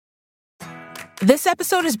This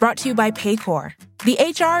episode is brought to you by Paycor, the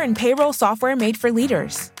HR and payroll software made for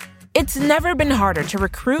leaders. It's never been harder to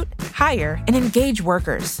recruit, hire, and engage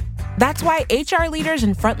workers. That's why HR leaders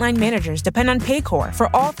and frontline managers depend on Paycor for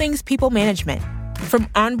all things people management. From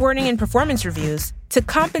onboarding and performance reviews to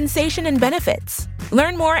compensation and benefits.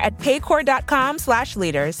 Learn more at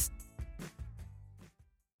paycor.com/leaders.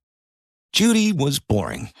 Judy was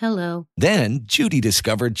boring. Hello. Then Judy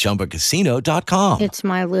discovered ChumbaCasino.com. It's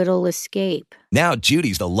my little escape. Now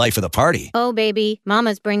Judy's the life of the party. Oh, baby,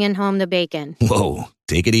 mama's bringing home the bacon. Whoa,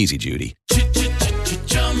 take it easy, Judy.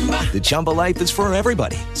 The Chumba life is for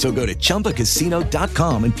everybody. So go to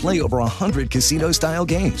ChumbaCasino.com and play over 100 casino-style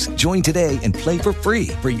games. Join today and play for free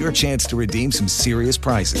for your chance to redeem some serious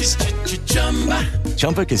prizes.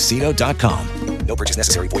 ChumbaCasino.com. No purchase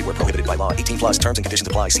necessary. Void where prohibited by law. 18+ terms and conditions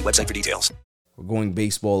apply. See website for details. We're going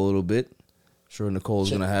baseball a little bit. I'm sure Nicole's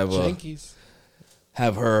going to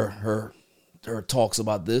have her talks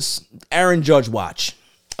about this. Aaron Judge watch.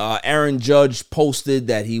 Aaron Judge posted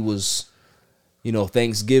that he was,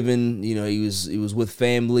 Thanksgiving, he was with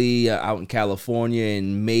family out in California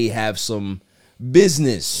and may have some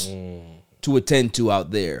business to attend to out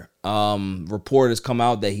there. Report has come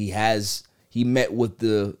out that he met with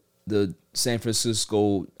the San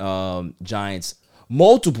Francisco Giants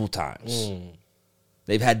multiple times.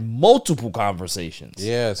 They've had multiple conversations.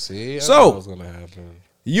 Yeah, see? I so, knew it was gonna happen.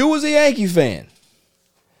 You as a Yankee fan,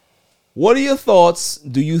 what are your thoughts?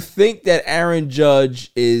 Do you think that Aaron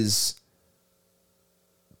Judge is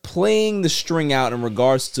playing the string out in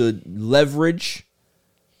regards to leverage?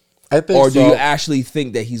 I think or do so. you actually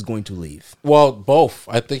think that he's going to leave? Well, both.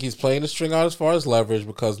 I think he's playing the string out as far as leverage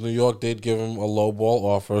because New York did give him a low ball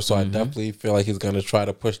offer, so I definitely feel like he's going to try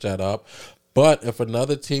to push that up. But if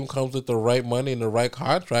another team comes with the right money and the right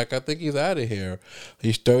contract, I think he's out of here.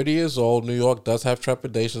 He's 30 years old. New York does have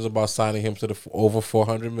trepidations about signing him to the over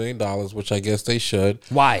 $400 million, which I guess they should.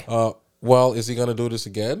 Why? Well, is he going to do this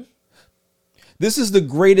again? This is the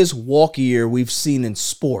greatest walk year we've seen in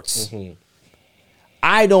sports.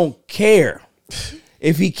 I don't care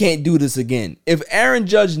if he can't do this again. If Aaron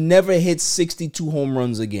Judge never hits 62 home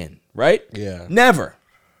runs again, right? Yeah. Never.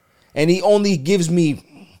 And he only gives me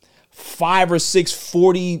 5 or 6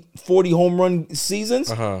 40 home run seasons.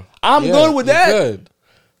 I'm good with that. Good.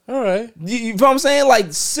 All right. You know what I'm saying?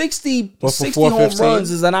 Like 60 home runs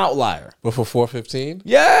is an outlier. But for 415?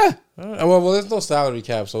 Yeah. Well, there's no salary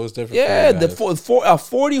cap, so it's different. Yeah, a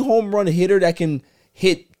 40 home run hitter that can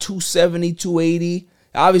hit 270, 280.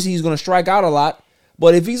 Obviously, he's going to strike out a lot.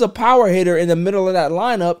 But if he's a power hitter in the middle of that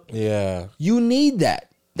lineup, you need that.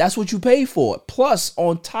 That's what you pay for. Plus,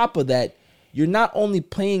 on top of that, you're not only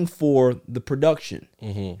paying for the production,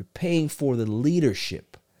 you're paying for the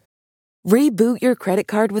leadership. Reboot your credit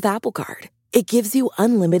card with Apple Card. It gives you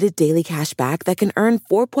unlimited daily cash back that can earn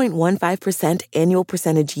 4.15% annual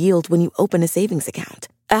percentage yield when you open a savings account.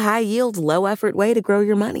 A high-yield, low-effort way to grow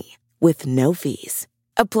your money with no fees.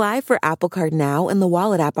 Apply for Apple Card now in the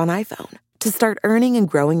Wallet app on iPhone to start earning and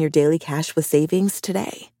growing your daily cash with savings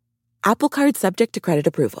today. Apple Card subject to credit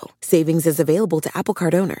approval. Savings is available to Apple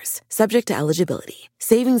Card owners, subject to eligibility.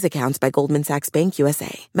 Savings accounts by Goldman Sachs Bank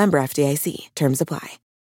USA. Member FDIC. Terms apply.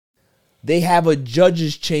 They have a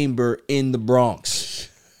judge's chamber in the Bronx.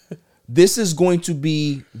 This is going to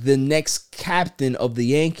be the next captain of the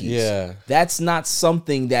Yankees. Yeah. That's not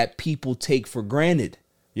something that people take for granted.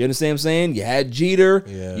 You understand what I'm saying? You had Jeter.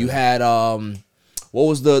 Yeah. You had what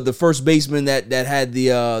was the first baseman that had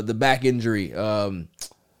the back injury?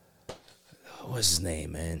 What's his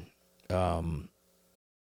name, man?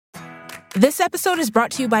 This episode is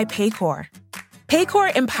brought to you by Paycor.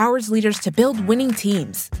 Paycor empowers leaders to build winning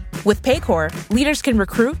teams. With Paycor, leaders can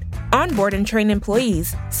recruit, onboard and train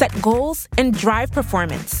employees, set goals, and drive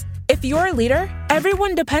performance. If you're a leader,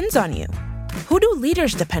 everyone depends on you. Who do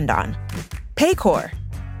leaders depend on? Paycor.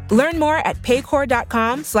 Learn more at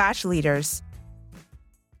paycor.com/leaders.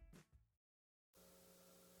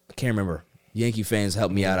 I can't remember. Yankee fans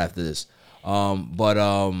help me out after this. That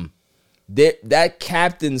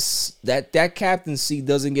captaincy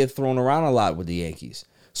doesn't get thrown around a lot with the Yankees.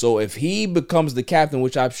 So if he becomes the captain,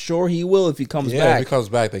 which I'm sure he will if he comes back, if he comes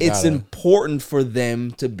back, it's important for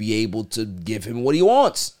them to be able to give him what he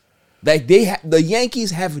wants. Like the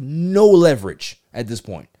Yankees have no leverage at this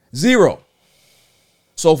point. Zero.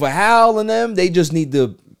 So for Hal and them, they just need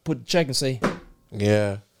to put a check and say,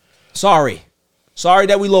 sorry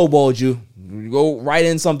that we lowballed you. Go write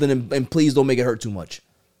in something and please don't make it hurt too much.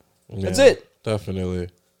 That's it. Definitely.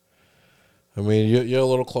 I mean, you're a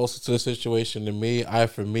little closer to the situation than me.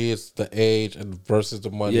 For me, it's the age and versus the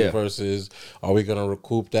money versus are we going to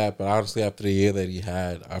recoup that? But honestly, after the year that he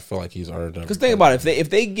had, I feel like he's earned it. Because think about it,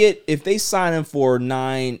 if they sign him for 8,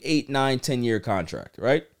 9, 10-year contract,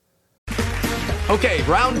 right? Okay,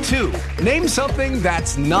 round 2. Name something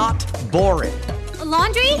that's not boring. A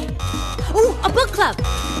laundry? Ooh, a book club.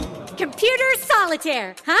 Computer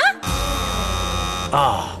solitaire, huh?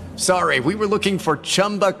 Ah, sorry, we were looking for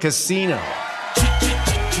Chumba Casino.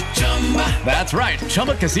 That's right,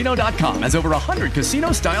 ChumbaCasino.com has over 100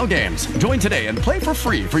 casino-style games. Join today and play for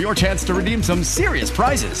free for your chance to redeem some serious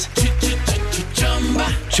prizes.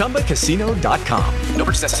 ChumbaCasino.com. No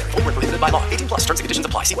purchase necessary. Void where prohibited by law. 18+ terms and conditions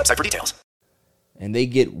apply. See website for details. And they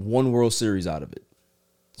get one World Series out of it.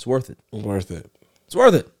 It's worth it. Worth it. It's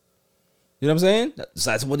worth it. You know what I'm saying?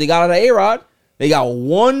 That's what they got out of A-Rod. They got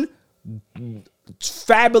one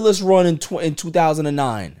fabulous run in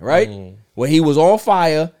 2009, right? Where he was on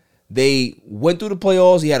fire. They went through the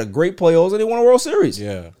playoffs. He had a great playoffs, and they won a World Series.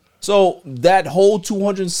 Yeah. So that whole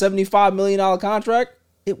 $275 million contract,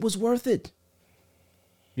 it was worth it.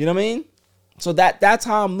 You know what I mean? So that's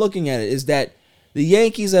how I'm looking at it, is that the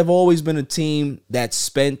Yankees have always been a team that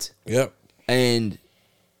spent. Yep. And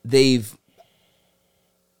they've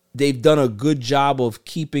done a good job of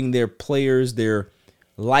keeping their players, their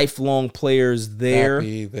lifelong players there.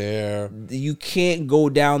 Happy there. You can't go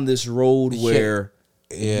down this road where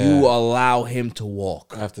you allow him to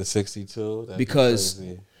walk. After 62? Because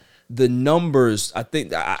the numbers, I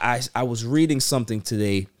think I was reading something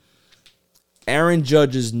today. Aaron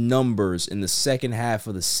Judge's numbers in the second half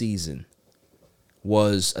of the season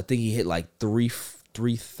was, I think he hit like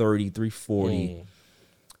 330, 340.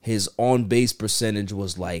 His on-base percentage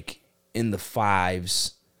was like in the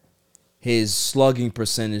 5s. His slugging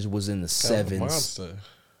percentage was in the 7s.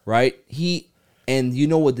 Right? And you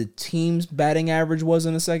know what the team's batting average was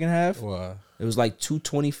in the second half? What? It was like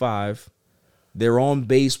 225. Their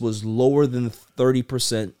on-base was lower than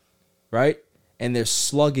 30%, right? And their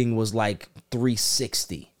slugging was like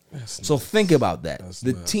 360. So think about that.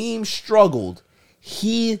 The team struggled.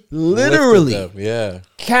 He literally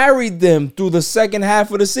carried them through the second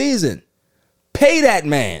half of the season. Pay that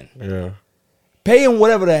man. Yeah. Pay him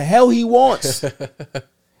whatever the hell he wants.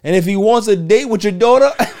 And if he wants a date with your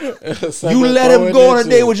daughter, you let him go on a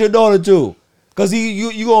date with your daughter too. Because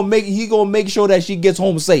he gonna make sure that she gets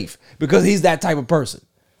home safe. Because he's that type of person.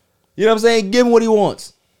 You know what I'm saying? Give him what he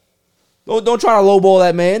wants. Don't try to lowball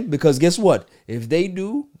that man. Because guess what? If they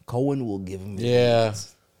do, Cohen will give him.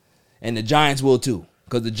 And the Giants will too.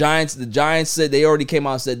 Because the Giants said, they already came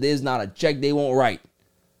out and said there's not a check they won't write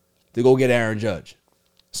to go get Aaron Judge.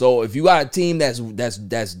 So if you got a team that's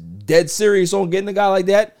dead serious on getting a guy like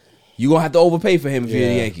that, you're going to have to overpay for him if you're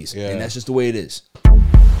the Yankees. And that's just the way it is.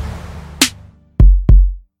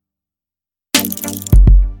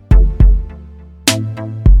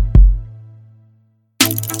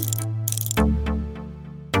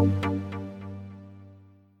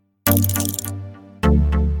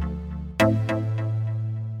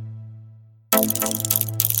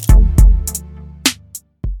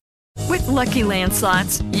 With Lucky Land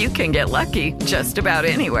Slots, you can get lucky just about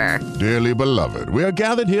anywhere. Dearly beloved, we are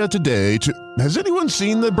gathered here today to... Has anyone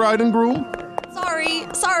seen the bride and groom?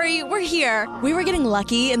 Sorry, we're here. We were getting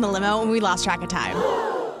lucky in the limo and we lost track of time.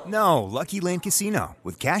 No, Lucky Land Casino,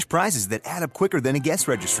 with cash prizes that add up quicker than a guest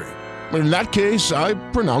registry. In that case, I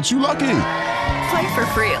pronounce you lucky. Play for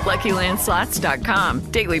free at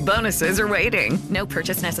LuckyLandSlots.com. Daily bonuses are waiting. No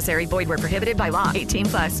purchase necessary. Void where prohibited by law.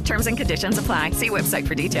 18+. Terms and conditions apply. See website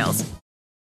for details.